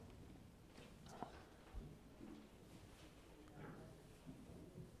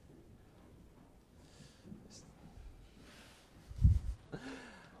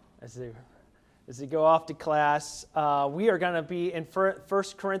as they go off to class. We are going to be in 1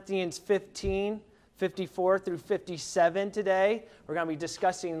 Corinthians 15, 54 through 57 today. We're going to be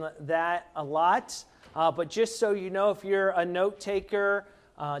discussing that a lot. But just so you know, if you're a note taker,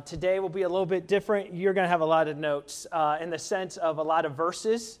 today will be a little bit different. You're going to have a lot of notes in the sense of a lot of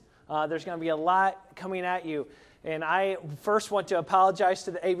verses. There's going to be a lot coming at you. And I first want to apologize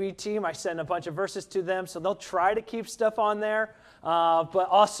to the AV team. I sent a bunch of verses to them, so they'll try to keep stuff on there. But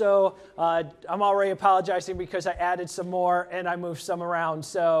also, I'm already apologizing because I added some more and I moved some around.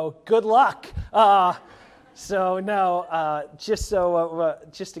 So good luck. Just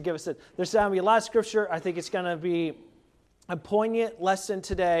to give us there's going to be a lot of scripture. I think it's going to be a poignant lesson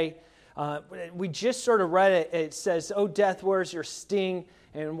today. We just sort of read it. It says, "Oh, death, where's your sting?"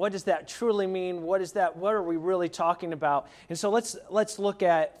 And what does that truly mean? What are we really talking about? And so let's look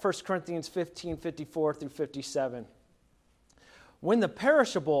at 1 Corinthians 15, 54 through 57. When the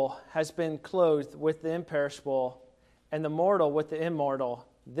perishable has been clothed with the imperishable, and the mortal with the immortal,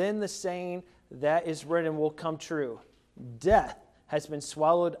 then the saying that is written will come true. Death has been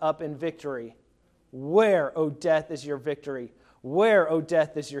swallowed up in victory. Where, O death, is your victory? Where, O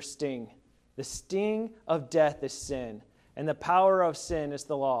death, is your sting? The sting of death is sin, and the power of sin is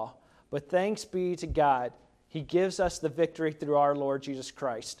the law. But thanks be to God, He gives us the victory through our Lord Jesus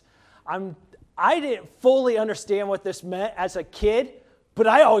Christ. I didn't fully understand what this meant as a kid, but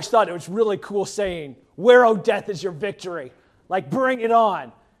I always thought it was really cool saying, "Where, O death, is your victory?" Like, bring it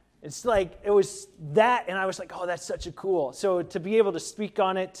on. It's like, it was that, and I was like, oh, that's such a cool. So to be able to speak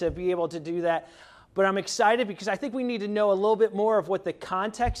on it, to be able to do that. But I'm excited because I think we need to know a little bit more of what the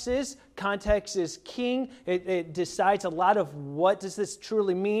context is. Context is king. It decides a lot of what does this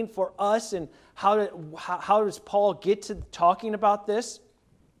truly mean for us, and how does Paul get to talking about this.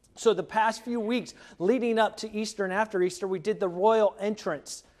 So the past few weeks leading up to Easter and after Easter, we did the royal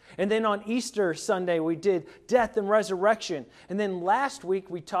entrance. And then on Easter Sunday, we did death and resurrection. And then last week,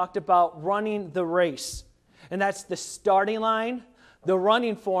 we talked about running the race. And that's the starting line, the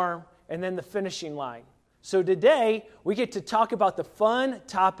running form, and then the finishing line. So today, we get to talk about the fun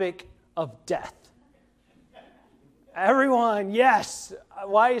topic of death. Everyone, yes.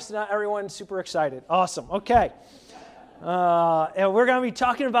 Why is not everyone super excited? Awesome. Okay. And we're going to be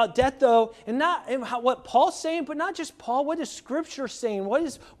talking about death, though, and not what Paul's saying, but not just Paul. What is Scripture saying?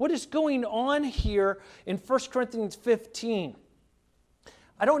 What is going on here in 1 Corinthians 15?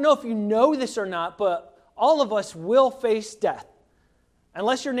 I don't know if you know this or not, but all of us will face death.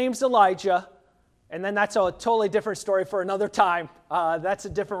 Unless your name's Elijah, and then that's a totally different story for another time. That's a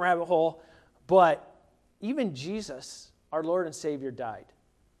different rabbit hole. But even Jesus, our Lord and Savior, died.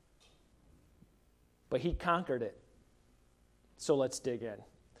 But He conquered it. So let's dig in.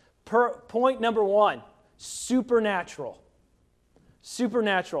 Point number 1, supernatural.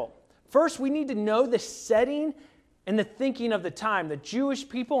 Supernatural. First, we need to know the setting and the thinking of the time. The Jewish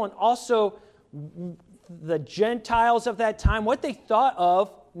people and also the Gentiles of that time, what they thought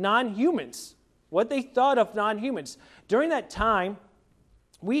of non-humans. During that time,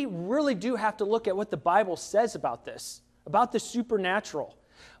 we really do have to look at what the Bible says about this, about the supernatural.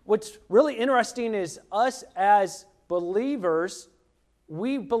 What's really interesting is us as believers,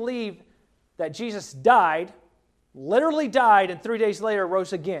 we believe that Jesus died, literally died, and 3 days later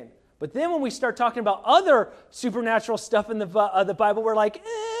rose again. But then when we start talking about other supernatural stuff in the Bible, we're like,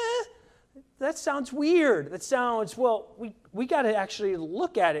 that sounds weird. We got to actually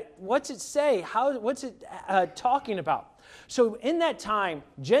look at it. What's it say? What's it talking about? So in that time,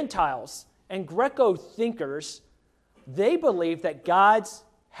 Gentiles and Greco thinkers, they believed that gods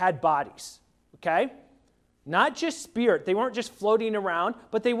had bodies, okay? Not just spirit. They weren't just floating around,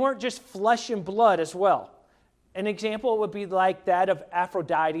 but they weren't just flesh and blood as well. An example would be like that of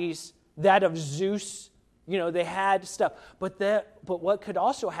Aphrodite's, that of Zeus. You know, they had stuff. But what could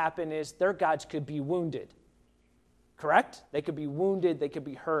also happen is their gods could be wounded. Correct? They could be wounded. They could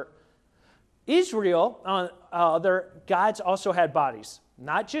be hurt. Israel, their gods also had bodies.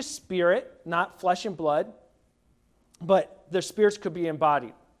 Not just spirit, not flesh and blood, but their spirits could be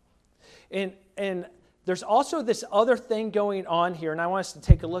embodied. And there's also this other thing going on here, and I want us to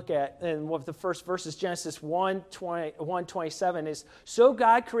take a look at, and one of the first verses, Genesis 1:27 is, so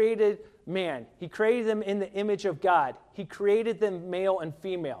God created man. He created them in the image of God. He created them male and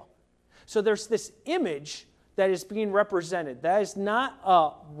female. So there's this image that is being represented. That is not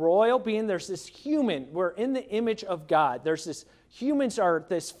a royal being. There's this human. We're in the image of God. There's this, humans are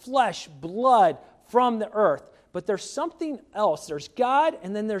this flesh, blood from the earth. But there's something else. There's God,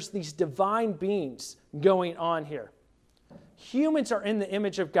 and then there's these divine beings going on here. Humans are in the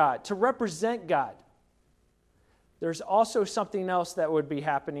image of God to represent God. there's also something else that would be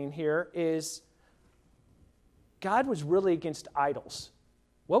happening here is God was really against idols.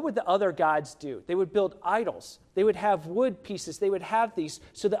 What would the other gods do? They would build idols. They would have wood pieces. They would have these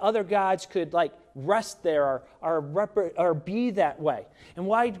so the other gods could rest there or be that way. And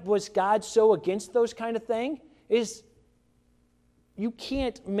why was God so against those kind of thing? Is you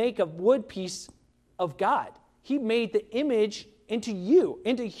can't make a wood piece of God. He made the image into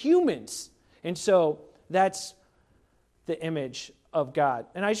humans. And so that's the image of God.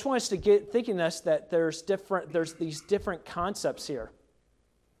 And I just want us to get thinking this, that there's these different concepts here.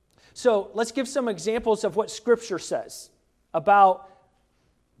 So let's give some examples of what Scripture says about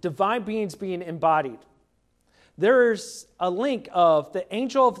divine beings being embodied. There's a link of the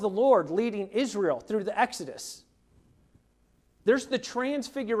angel of the Lord leading Israel through the Exodus. There's the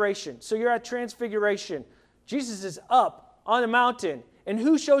transfiguration. So you're at transfiguration. Jesus is up on a mountain. And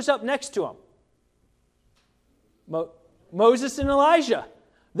who shows up next to him? Moses and Elijah.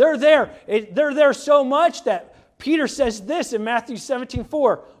 They're there. They're there so much that Peter says this in Matthew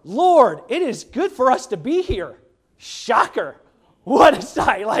 17:4, Lord, it is good for us to be here. Shocker. What a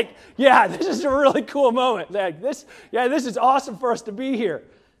sight. This is a really cool moment. This is awesome for us to be here.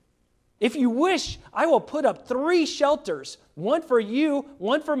 If you wish, I will put up 3 shelters, one for you,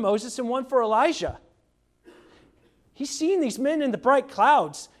 one for Moses, and one for Elijah. He's seeing these men in the bright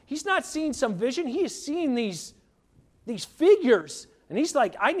clouds. He's not seeing some vision. He is seeing these figures. And he's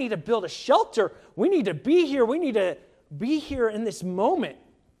like, I need to build a shelter. We need to be here. We need to be here in this moment.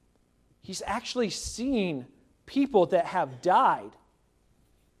 He's actually seeing people that have died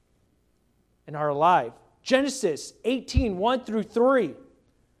and are alive. Genesis 18:1-3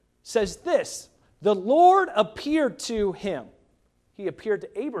 says this, the Lord appeared to him. He appeared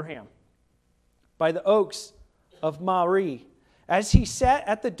to Abraham by the oaks of Mamre. As he sat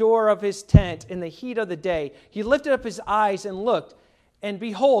at the door of his tent in the heat of the day, he lifted up his eyes and looked, and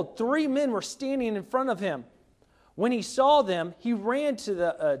behold, 3 men were standing in front of him. When he saw them, he ran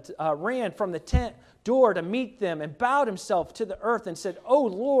from the tent door to meet them and bowed himself to the earth and said, O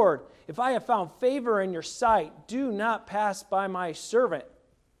Lord, if I have found favor in your sight, do not pass by my servant.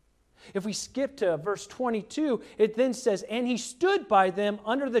 If we skip to verse 22, it then says, and he stood by them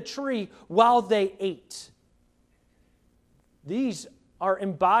under the tree while they ate. These are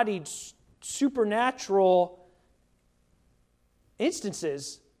embodied supernatural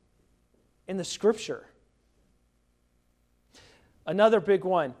instances in the Scripture. Another big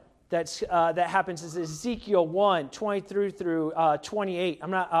one that happens is Ezekiel 1:23-28.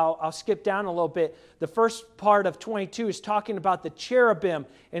 I'll skip down a little bit. The first part of 22 is talking about the cherubim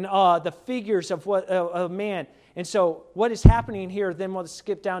and the figures of a man. And so what is happening here, then we'll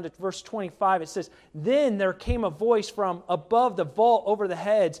skip down to verse 25. It says, then there came a voice from above the vault over the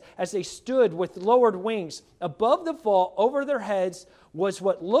heads as they stood with lowered wings. Above the vault over their heads was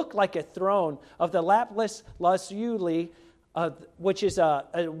what looked like a throne of the lapis lazuli, which is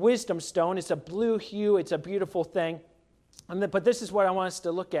a wisdom stone. It's a blue hue. It's a beautiful thing. But this is what I want us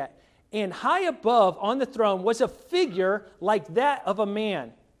to look at. And high above on the throne was a figure like that of a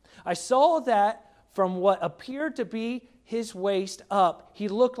man. I saw that from what appeared to be his waist up, he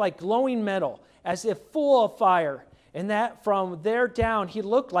looked like glowing metal, as if full of fire, and that from there down he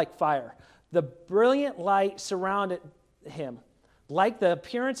looked like fire. The brilliant light surrounded him, like the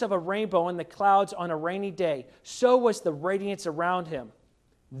appearance of a rainbow in the clouds on a rainy day. So was the radiance around him.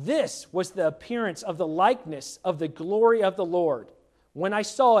 This was the appearance of the likeness of the glory of the Lord. When I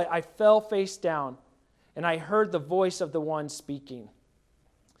saw it, I fell face down, and I heard the voice of the one speaking.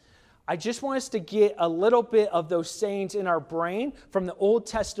 I just want us to get a little bit of those sayings in our brain from the Old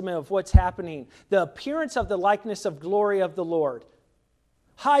Testament of what's happening. The appearance of the likeness of glory of the Lord.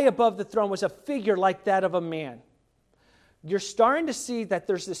 High above the throne was a figure like that of a man. You're starting to see that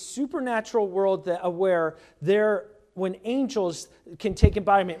there's this supernatural world where when angels can take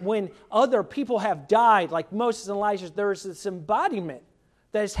embodiment, when other people have died, like Moses and Elijah, there's this embodiment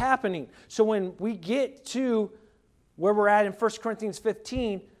that is happening. So when we get to where we're at in 1 Corinthians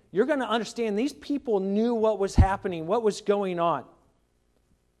 15, you're going to understand these people knew what was happening, what was going on.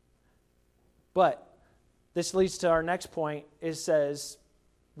 But this leads to our next point. It says,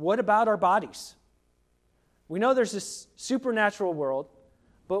 what about our bodies? We know there's this supernatural world,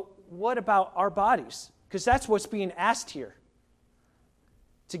 but what about our bodies? Because that's what's being asked here.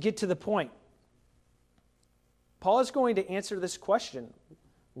 To get to the point, Paul is going to answer this question.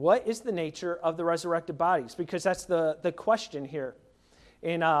 What is the nature of the resurrected bodies? Because that's the question here.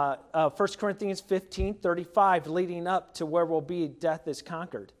 In 1 Corinthians 15:35, leading up to where we'll be, death is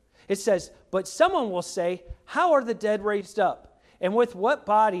conquered. It says, but someone will say, how are the dead raised up? And with what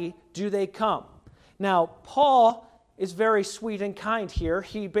body do they come? Now, Paul is very sweet and kind here.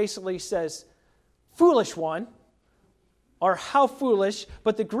 He basically says, foolish one, or how foolish,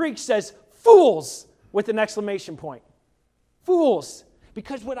 but the Greek says, fools, with an exclamation point. Fools.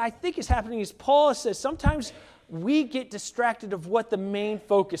 Because what I think is happening is Paul says sometimes we get distracted of what the main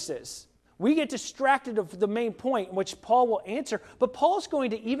focus is. We get distracted of the main point, which Paul will answer, but Paul's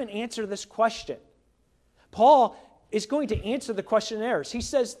going to even answer this question. Paul is going to answer the questionnaires. He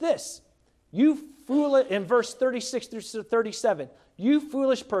says this, in verse 36 through 37, you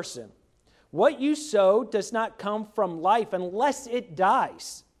foolish person, what you sow does not come from life unless it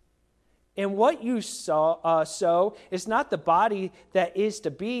dies. And what you sow is not the body that is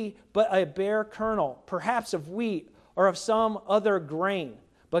to be, but a bare kernel, perhaps of wheat or of some other grain.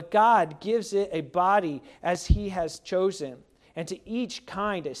 But God gives it a body as He has chosen, and to each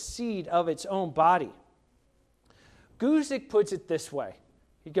kind a seed of its own body. Guzik puts it this way.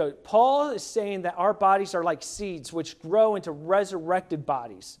 He goes, Paul is saying that our bodies are like seeds which grow into resurrected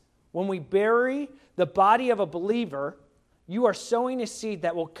bodies. When we bury the body of a believer, you are sowing a seed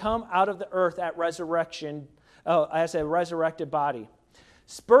that will come out of the earth at resurrection as a resurrected body.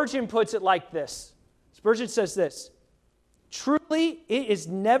 Spurgeon puts it like this. Spurgeon says this, truly it is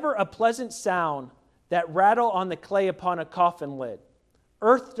never a pleasant sound that rattle on the clay upon a coffin lid.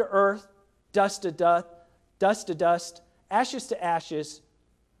 Earth to earth, dust to dust, dust to dust, ashes to ashes,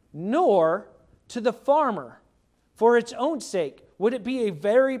 nor to the farmer, for its own sake, would it be a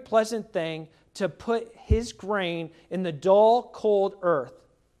very pleasant thing to put his grain in the dull, cold earth.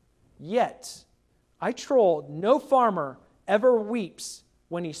 Yet, I troll, no farmer ever weeps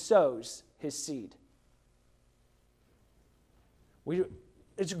when he sows his seed.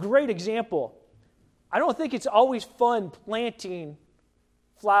 It's a great example. I don't think it's always fun planting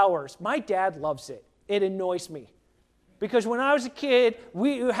flowers. My dad loves it. It annoys me. Because when I was a kid,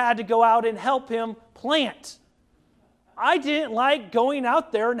 we had to go out and help him plant. I didn't like going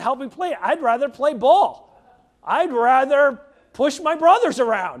out there and helping plant. I'd rather play ball. I'd rather push my brothers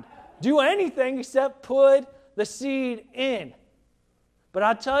around. Do anything except put the seed in. But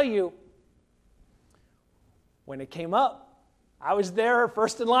I'll tell you, when it came up, I was there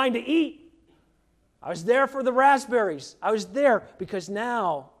first in line to eat. I was there for the raspberries. I was there because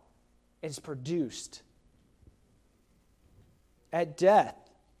now it's produced. At death,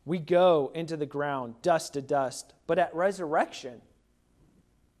 we go into the ground, dust to dust. But at resurrection,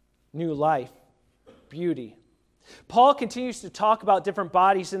 new life, beauty. Paul continues to talk about different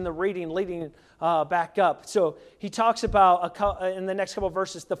bodies in the reading leading back up. So he talks about, in the next couple of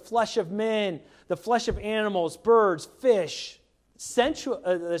verses, the flesh of men, the flesh of animals, birds, fish, sensual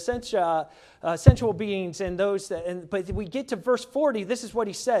beings, and those that. But we get to verse 40. This is what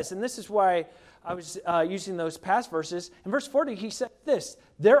he says, and this is why I was using those past verses. In verse 40, he said this: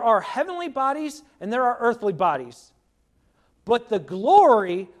 there are heavenly bodies and there are earthly bodies, but the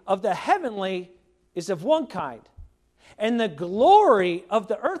glory of the heavenly is of one kind, and the glory of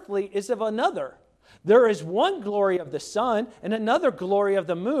the earthly is of another. There is one glory of the sun, and another glory of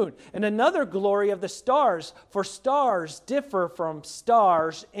the moon, and another glory of the stars, for stars differ from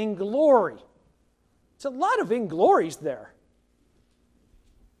stars in glory. It's a lot of inglories there.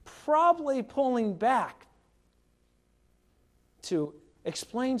 Probably pulling back to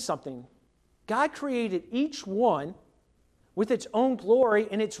explain something. God created each one with its own glory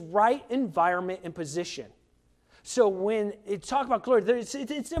and its right environment and position. So when it talks about glory, it's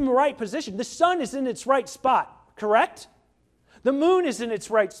in the right position. The sun is in its right spot, correct? The moon is in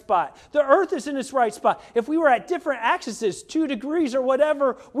its right spot. The earth is in its right spot. If we were at different axes, 2 degrees or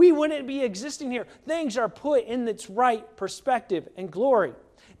whatever, we wouldn't be existing here. Things are put in its right perspective and glory.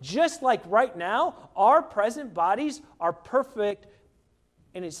 Just like right now, our present bodies are perfect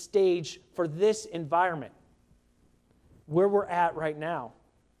in a stage for this environment, where we're at right now,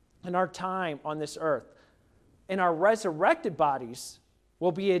 in our time on this earth. And our resurrected bodies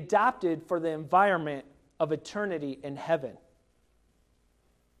will be adapted for the environment of eternity in heaven.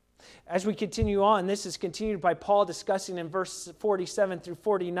 As we continue on, this is continued by Paul discussing in verse 47 through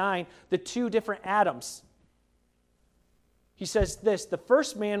 49 the 2 different Adams. He says this: the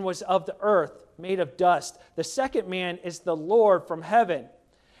first man was of the earth, made of dust. The second man is the Lord from heaven.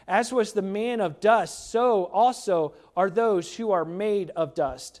 As was the man of dust, so also are those who are made of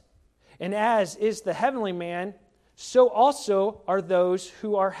dust. And as is the heavenly man, so also are those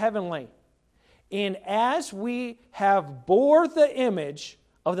who are heavenly. And as we have bore the image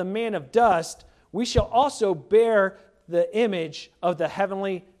of the man of dust, we shall also bear the image of the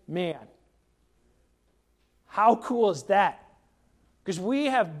heavenly man. How cool is that? Because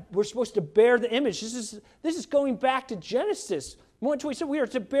we're supposed to bear the image. This is going back to Genesis. We said we are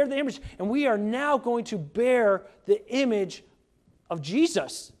to bear the image, and we are now going to bear the image of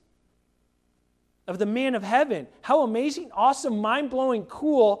Jesus, of the man of heaven. How amazing, awesome, mind-blowing,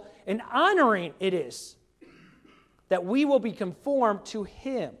 cool, and honoring it is that we will be conformed to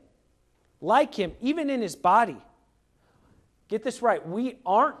him, like him, even in his body. Get this right, we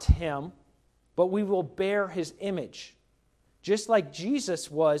aren't him, but we will bear his image, just like Jesus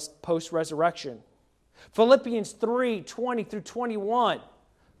was post-resurrection. Philippians 3:20-21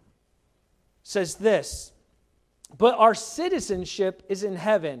 says this, "But our citizenship is in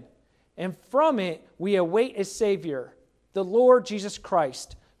heaven, and from it we await a Savior, the Lord Jesus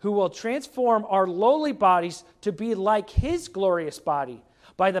Christ, who will transform our lowly bodies to be like his glorious body,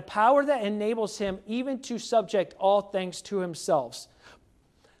 by the power that enables him even to subject all things to himself."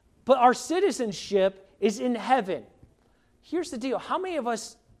 But our citizenship is in heaven. Here's the deal. How many of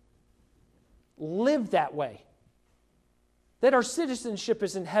us live that way? That our citizenship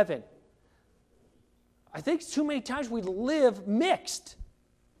is in heaven. I think too many times we live mixed.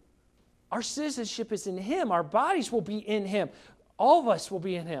 Our citizenship is in him. Our bodies will be in him. All of us will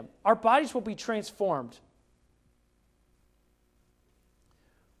be in him. Our bodies will be transformed.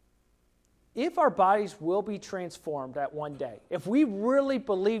 If our bodies will be transformed at one day, if we really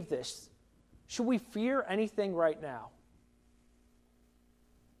believe this, should we fear anything right now?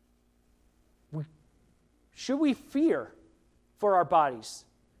 Should we fear for our bodies?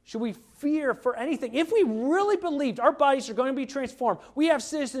 Should we fear for anything? If we really believed our bodies are going to be transformed, we have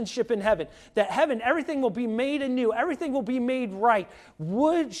citizenship in heaven, that heaven, everything will be made anew, everything will be made right,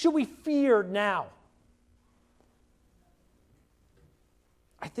 should we fear now?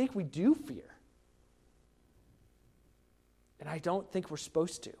 I think we do fear. And I don't think we're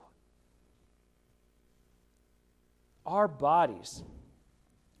supposed to. Our bodies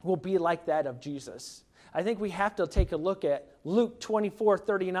will be like that of Jesus. I think we have to take a look at Luke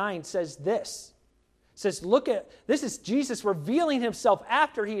 24:39 says this. It says, this is Jesus revealing himself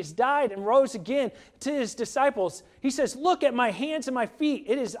after he has died and rose again to his disciples. He says, "Look at my hands and my feet.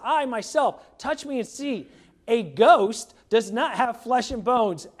 It is I myself. Touch me and see. A ghost does not have flesh and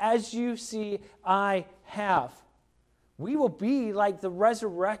bones, as you see I have." We will be like the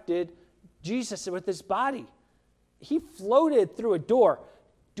resurrected Jesus with his body. He floated through a door.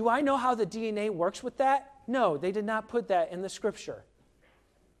 Do I know how the DNA works with that? No, they did not put that in the scripture.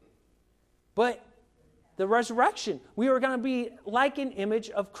 But the resurrection, we are going to be like an image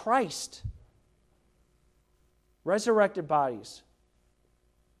of Christ. Resurrected bodies.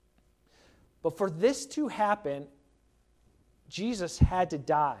 But for this to happen, Jesus had to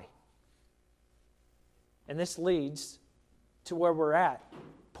die. And this leads to where we're at.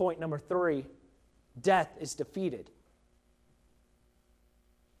 Point number 3, death is defeated.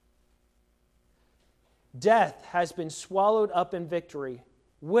 Death has been swallowed up in victory.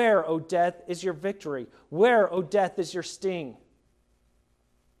 Where, O death, is your victory? Where, O death, is your sting?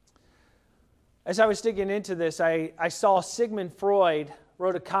 As I was digging into this, I saw Sigmund Freud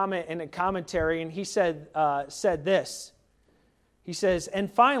wrote a comment in a commentary, and he said this. He says, "And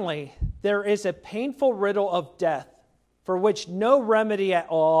finally, there is a painful riddle of death for which no remedy at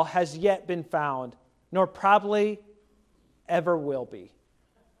all has yet been found, nor probably ever will be."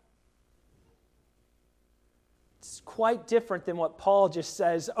 It's quite different than what Paul just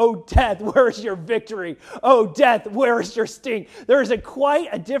says, "Oh, death, where is your victory? Oh, death, where is your sting?" There is quite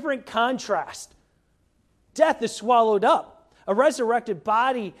a different contrast. Death is swallowed up. A resurrected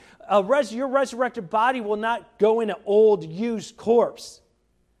body, your resurrected body will not go in an old, used corpse.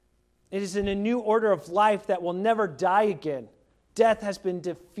 It is in a new order of life that will never die again. Death has been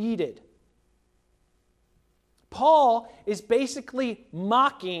defeated. Paul is basically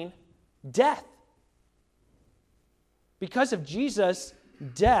mocking death. Because of Jesus'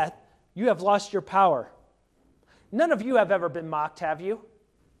 death, you have lost your power. None of you have ever been mocked, have you?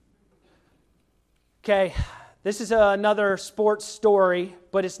 Okay, this is another sports story,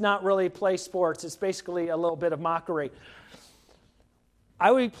 but it's not really play sports. It's basically a little bit of mockery.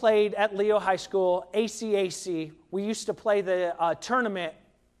 We played at Leo High School, ACAC. We used to play the tournament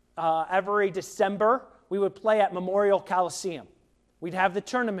every December. We would play at Memorial Coliseum. We'd have the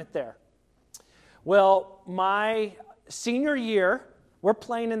tournament there. Well, my senior year, we're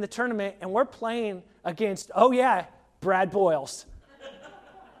playing in the tournament, and we're playing against, Brad Boyles.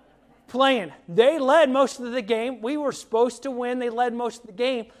 Playing. They led most of the game. We were supposed to win. They led most of the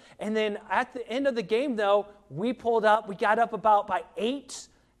game. And then at the end of the game, though, we pulled up. We got up by 8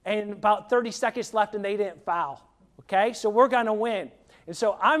 and about 30 seconds left, and they didn't foul. Okay? So we're going to win. And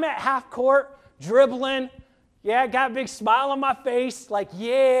so I'm at half court, dribbling. Yeah, got a big smile on my face, like,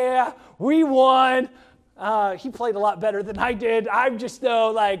 yeah, we won. He played a lot better than I did. I'm just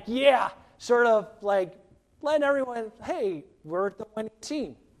sort of like letting everyone, hey, we're the winning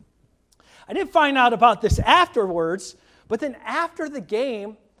team. I didn't find out about this afterwards, but then after the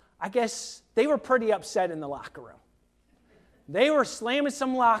game, I guess they were pretty upset in the locker room. They were slamming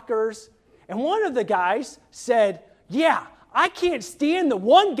some lockers, and one of the guys said, yeah, I can't stand the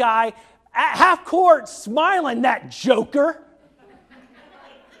one guy at half court smiling, that joker.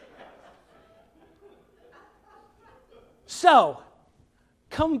 So,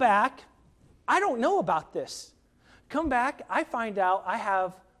 come back. I don't know about this. Come back, I find out I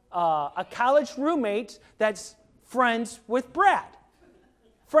have a college roommate that's friends with Brad.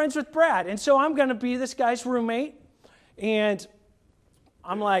 And so I'm going to be this guy's roommate. And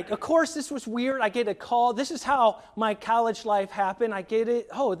I'm like, of course, this was weird. I get a call. This is how my college life happened. I get it.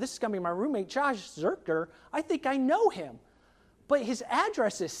 Oh, this is going to be my roommate, Josh Zerker. I think I know him. But his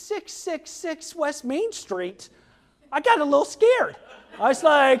address is 666 West Main Street. I got a little scared. I was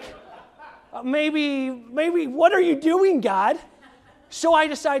like, maybe, what are you doing, God? So I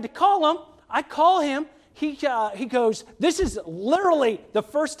decided to call him. I call him. He goes, this is literally the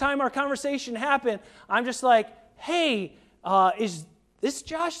first time our conversation happened. I'm just like, hey, is this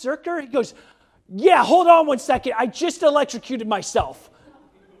Josh Zerker? He goes, yeah, hold on one second. I just electrocuted myself.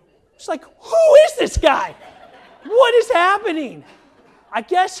 It's like, who is this guy? What is happening? I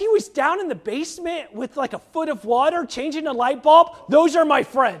guess he was down in the basement with like a foot of water changing a light bulb. Those are my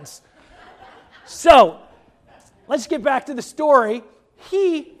friends. So let's get back to the story.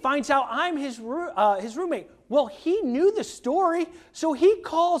 He finds out I'm his roommate. Well, he knew the story, so he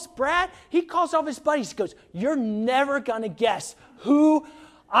calls Brad. He calls all his buddies. He goes, you're never going to guess who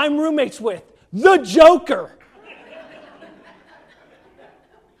I'm roommates with. The Joker.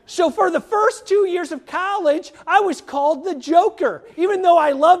 So for the first 2 years of college, I was called the Joker. Even though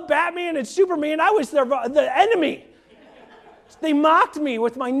I loved Batman and Superman, I was the enemy. They mocked me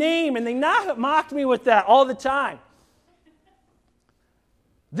with my name, and they mocked me with that all the time.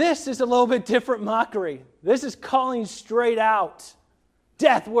 This is a little bit different mockery. This is calling straight out.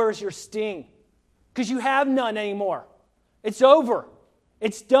 Death, where's your sting? Because you have none anymore. It's over.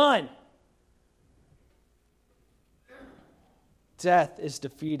 It's done. Death is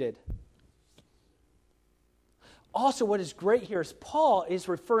defeated. Also, what is great here is Paul is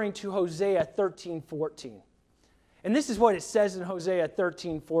referring to Hosea 13:14. And this is what it says in Hosea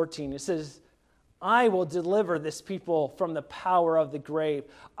 13:14. It says, I will deliver this people from the power of the grave.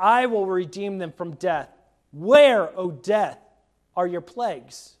 I will redeem them from death. Where, O death, are your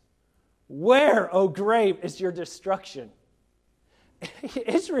plagues? Where, O grave, is your destruction?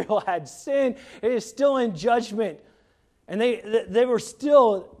 Israel had sinned. It is still in judgment. And they were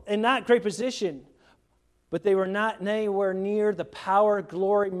still in not great position. But they were not anywhere near the power,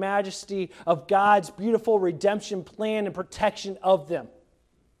 glory, majesty of God's beautiful redemption plan and protection of them.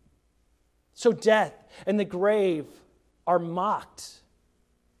 So death and the grave are mocked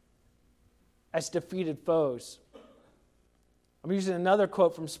as defeated foes. I'm using another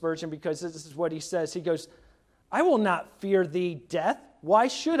quote from Spurgeon because this is what he says. He goes, I will not fear thee, death. Why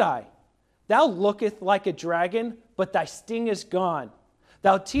should I? Thou lookest like a dragon, but thy sting is gone.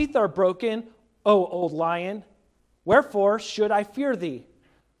 Thy teeth are broken, O old lion. Wherefore should I fear thee?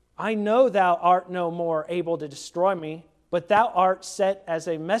 I know thou art no more able to destroy me, but thou art set as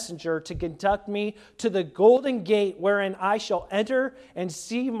a messenger to conduct me to the golden gate wherein I shall enter and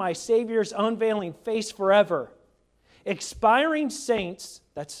see my Savior's unveiling face forever. Expiring saints,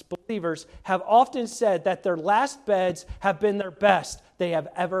 that's believers, have often said that their last beds have been their best they have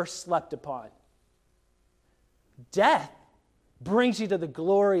ever slept upon. Death brings you to the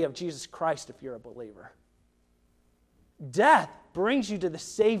glory of Jesus Christ if you're a believer. Death brings you to the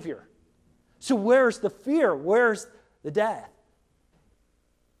Savior. So where's the fear? Where's the death?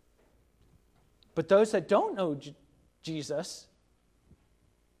 But those that don't know Jesus,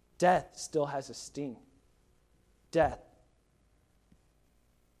 death still has a sting. Death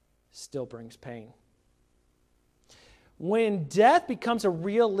still brings pain. When death becomes a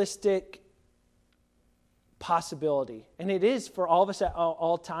realistic possibility, and it is for all of us at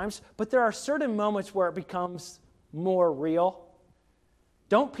all times, but there are certain moments where it becomes more real.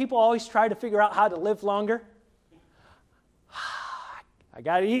 Don't people always try to figure out how to live longer? I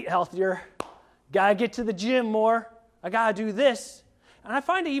got to eat healthier. Got to get to the gym more. I got to do this. And I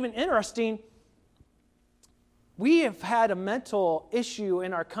find it even interesting. We have had a mental issue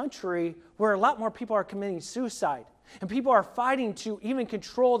in our country where a lot more people are committing suicide. And people are fighting to even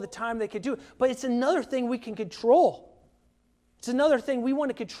control the time they could do it. But it's another thing we can control. It's another thing we want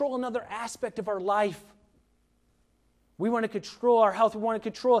to control, another aspect of our life. We want to control our health. We want to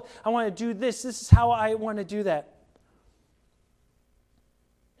control, I want to do this. This is how I want to do that.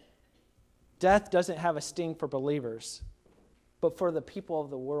 Death doesn't have a sting for believers, but for the people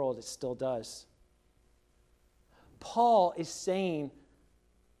of the world, it still does. Paul is saying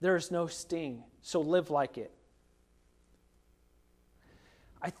there is no sting, so live like it.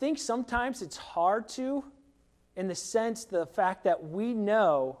 I think sometimes it's hard to, in the sense, the fact that we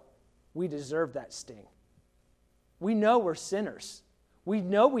know we deserve that sting. We know we're sinners. We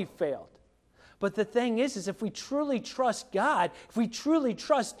know we failed. But the thing is if we truly trust God, if we truly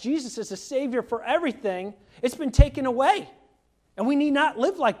trust Jesus as a Savior for everything, it's been taken away. And we need not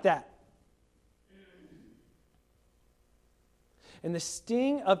live like that. And the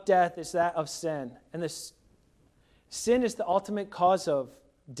sting of death is that of sin. And sin is the ultimate cause of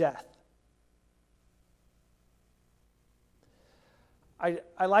death.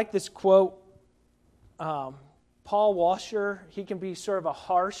 I like this quote. Paul Washer, he can be sort of a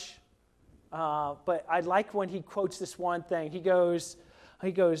harsh, but I like when he quotes this one thing. He goes,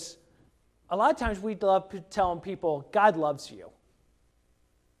 a lot of times we love telling people, God loves you.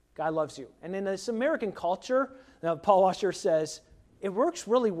 God loves you. And in this American culture, Paul Washer says, it works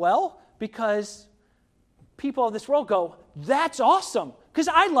really well because people of this world go, that's awesome, because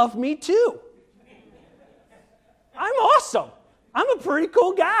I love me too. I'm awesome. I'm a pretty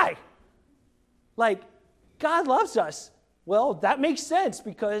cool guy. Like, God loves us. Well, that makes sense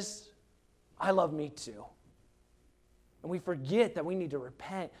because I love me too. And we forget that we need to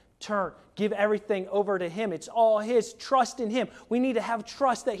repent, turn, give everything over to Him. It's all His. Trust in Him. We need to have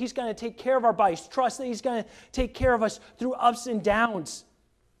trust that He's going to take care of our bodies. Trust that He's going to take care of us through ups and downs.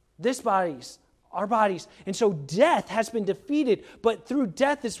 Our bodies. And so death has been defeated, but through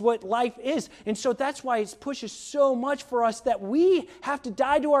death is what life is. And so that's why it pushes so much for us that we have to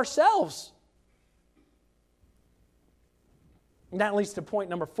die to ourselves. And that leads to point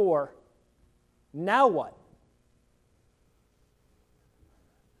number 4. Now what?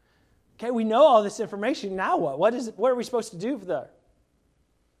 Okay, we know all this information. Now what? What are we supposed to do there?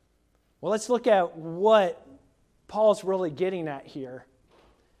 Well, let's look at what Paul's really getting at here.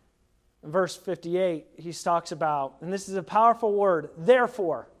 In verse 58, he talks about, and this is a powerful word,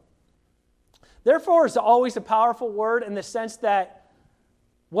 therefore. Therefore is always a powerful word in the sense that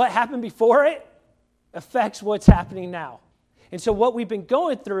what happened before it affects what's happening now. And so what we've been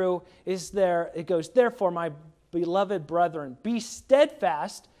going through is it goes, therefore, my beloved brethren, be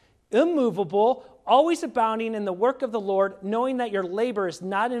steadfast, immovable, always abounding in the work of the Lord, knowing that your labor is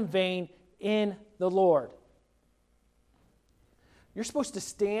not in vain in the Lord. You're supposed to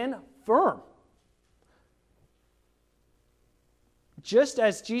stand firm. Just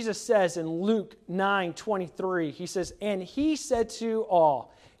as Jesus says in Luke 9:23, he says, and he said to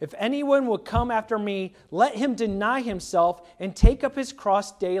all, if anyone will come after me, let him deny himself and take up his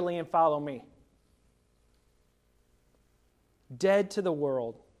cross daily and follow me. Dead to the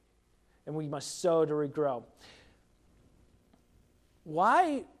world, and we must sow to regrow.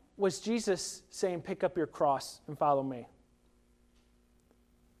 Why was Jesus saying, pick up your cross and follow me?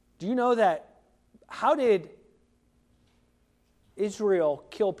 Do you know that? How did Israel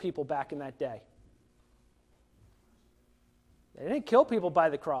kill people back in that day? They didn't kill people by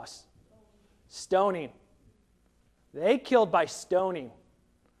the cross. Stoning. They killed by stoning.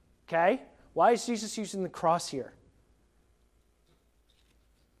 Okay? Why is Jesus using the cross here?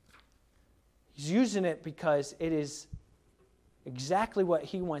 He's using it because it is exactly what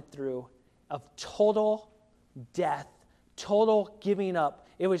he went through of total death, total giving up.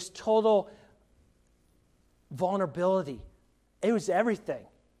 It was total vulnerability. It was everything.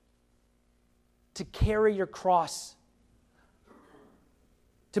 To carry your cross.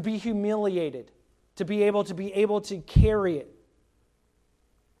 To be humiliated. To be able to carry it.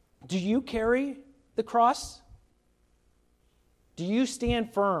 Do you carry the cross? Do you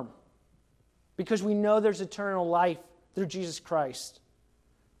stand firm? Because we know there's eternal life through Jesus Christ.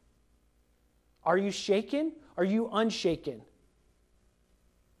 Are you shaken? Are you unshaken?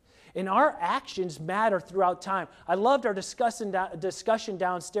 And our actions matter throughout time. I loved our discussion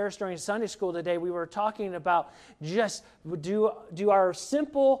downstairs during Sunday school today. We were talking about just do our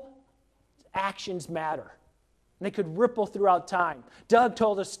simple actions matter? And they could ripple throughout time. Doug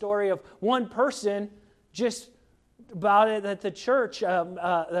told a story of one person just about it at the church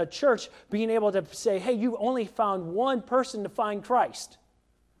being able to say, hey, you only found one person to find Christ.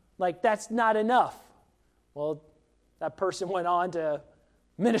 Like, that's not enough. Well, that person went on to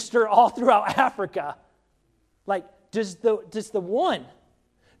minister all throughout Africa. Like, does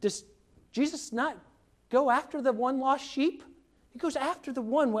Jesus not go after the one lost sheep? He goes after the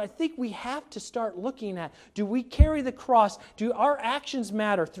one. I think we have to start looking at, do we carry the cross? Do our actions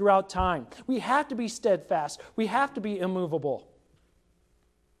matter throughout time? We have to be steadfast. We have to be immovable.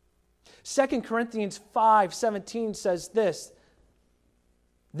 2 Corinthians 5:17 says this,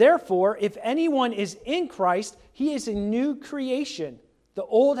 "Therefore, if anyone is in Christ, he is a new creation. The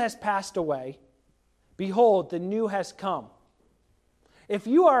old has passed away. Behold, the new has come." If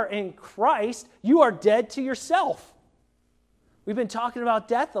you are in Christ, you are dead to yourself. We've been talking about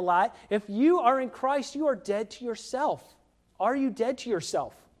death a lot. If you are in Christ, you are dead to yourself. Are you dead to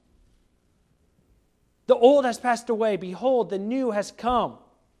yourself? The old has passed away. Behold, the new has come.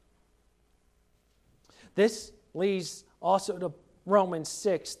 This leads also to Romans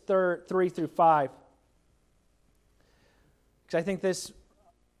 6, 3 through 5. Because I think this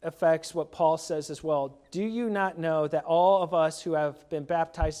affects what Paul says as well. "Do you not know that all of us who have been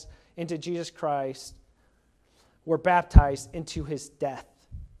baptized into Jesus Christ were baptized into his death?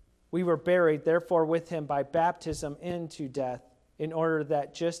 We were buried, therefore, with him by baptism into death, in order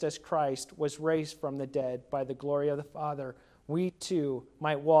that just as Christ was raised from the dead by the glory of the Father, we too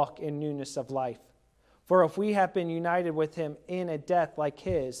might walk in newness of life. For if we have been united with him in a death like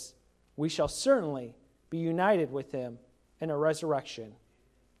his, we shall certainly be united with him in a resurrection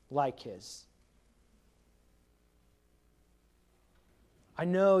like his." I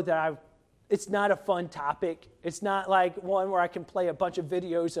know that it's not a fun topic. It's not like one where I can play a bunch of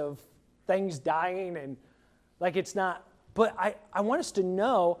videos of things dying and like it's not. But I want us to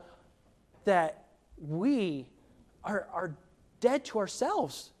know that we are dead to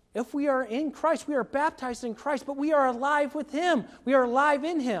ourselves. If we are in Christ, we are baptized in Christ, but we are alive with him. We are alive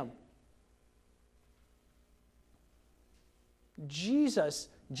in him. Jesus,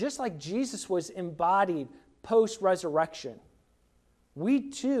 just like Jesus was embodied post-resurrection, we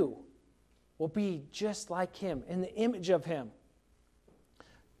too will be just like him, in the image of him.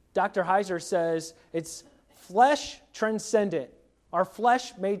 Dr. Heiser says it's flesh transcendent, our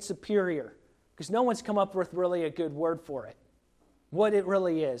flesh made superior, because no one's come up with really a good word for it, what it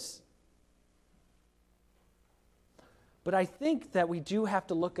really is. But I think that we do have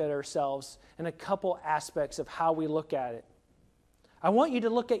to look at ourselves in a couple aspects of how we look at it. I want you to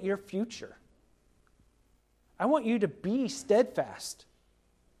look at your future. I want you to be steadfast.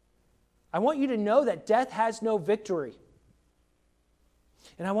 I want you to know that death has no victory.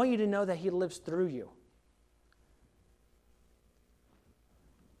 And I want you to know that he lives through you.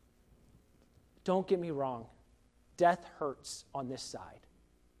 Don't get me wrong. Death hurts on this side.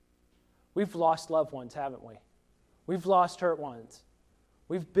 We've lost loved ones, haven't we? We've lost hurt ones.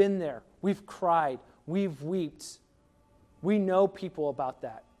 We've been there. We've cried. We've wept. We know people about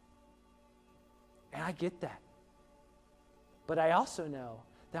that. And I get that. But I also know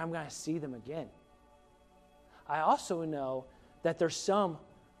that I'm going to see them again. I also know that there's some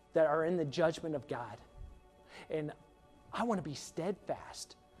that are in the judgment of God. And I want to be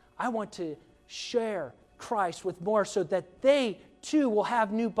steadfast. I want to share Christ with more so that they too will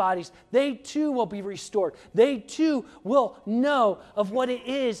have new bodies. They too will be restored. They too will know of what it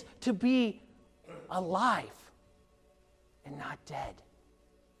is to be alive and not dead.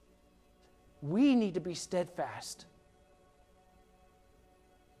 We need to be steadfast.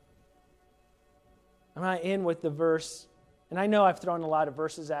 I'm going to end with the verse, and I know I've thrown a lot of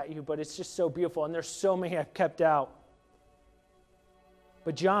verses at you, but it's just so beautiful, and there's so many I've kept out.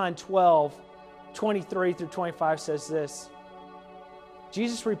 But John 12, 23 through 25 says this,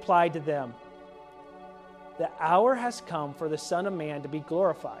 Jesus replied to them, "The hour has come for the Son of Man to be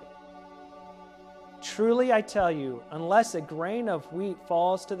glorified. Truly I tell you, unless a grain of wheat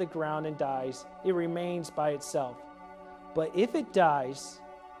falls to the ground and dies, it remains by itself. But if it dies,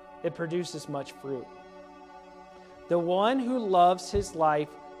 it produces much fruit. The one who loves his life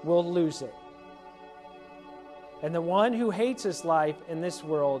will lose it. And the one who hates his life in this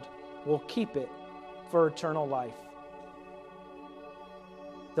world will keep it for eternal life.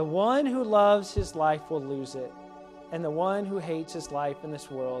 The one who loves his life will lose it, and the one who hates his life in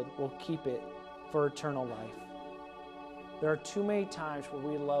this world will keep it for eternal life." There are too many times where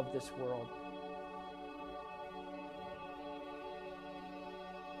we love this world.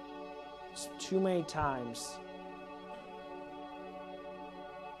 It's too many times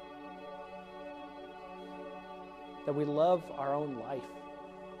that we love our own life.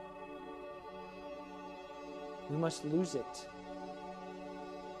 We must lose it.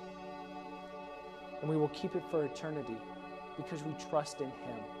 And we will keep it for eternity because we trust in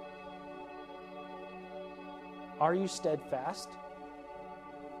him. Are you steadfast?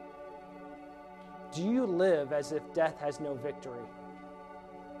 Do you live as if death has no victory?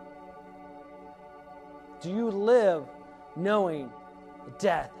 Do you live knowing that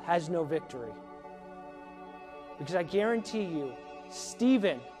death has no victory. Because I guarantee you,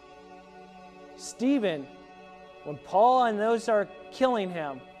 Stephen, when Paul and those are killing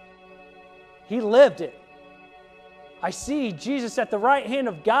him, he lived it. I see Jesus at the right hand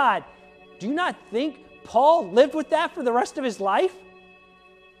of God. Do you not think Paul lived with that for the rest of his life?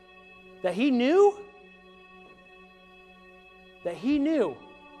 That he knew? That he knew.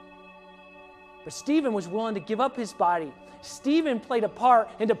 But Stephen was willing to give up his body. Stephen played a part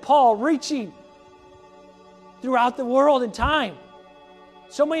into Paul reaching throughout the world and time.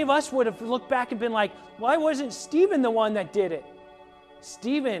 So many of us would have looked back and been like, why wasn't Stephen the one that did it?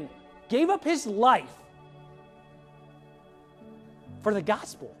 Stephen gave up his life for the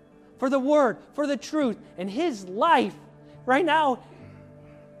gospel, for the word, for the truth. And his life, right now,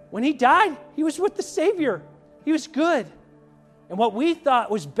 when he died, he was with the Savior. He was good. And what we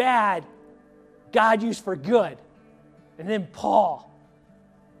thought was bad, God used for good. And then Paul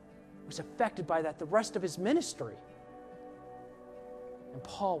was affected by that the rest of his ministry. And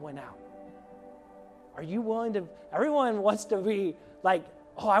Paul went out. Are you willing to? Everyone wants to be like,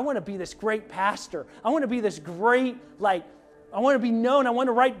 oh, I want to be this great pastor. I want to be this great, I want to be known. I want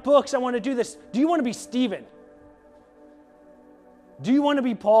to write books. I want to do this. Do you want to be Stephen? Do you want to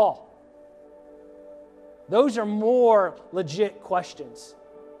be Paul? Those are more legit questions.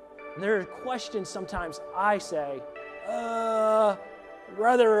 And there are questions sometimes I say, I'd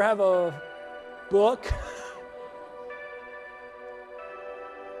rather have a book.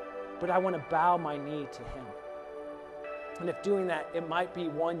 But I want to bow my knee to him. And if doing that, it might be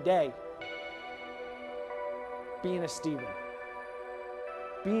one day being a Stephen.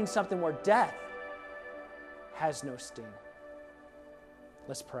 Being something where death has no sting.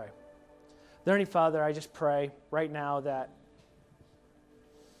 Let's pray. Dear Heavenly Father, I just pray right now that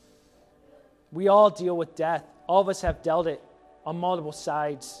we all deal with death. All of us have dealt it on multiple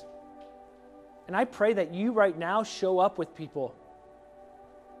sides. And I pray that you right now show up with people.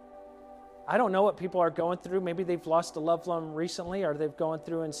 I don't know what people are going through. Maybe they've lost a loved one recently or they've gone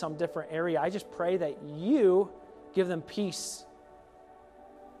through in some different area. I just pray that you give them peace.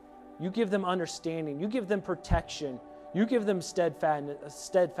 You give them understanding. You give them protection. You give them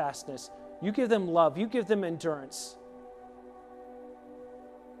steadfastness. You give them love. You give them endurance.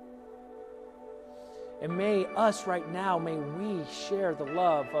 And may us right now, may we share the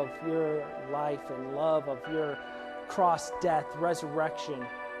love of your life and love of your cross, death, resurrection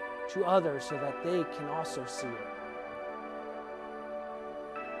to others so that they can also see it.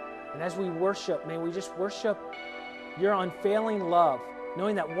 And as we worship, may we just worship your unfailing love,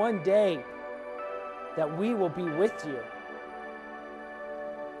 knowing that one day that we will be with you.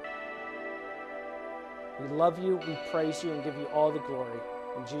 We love you, we praise you, and give you all the glory.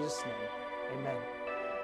 In Jesus' name, amen.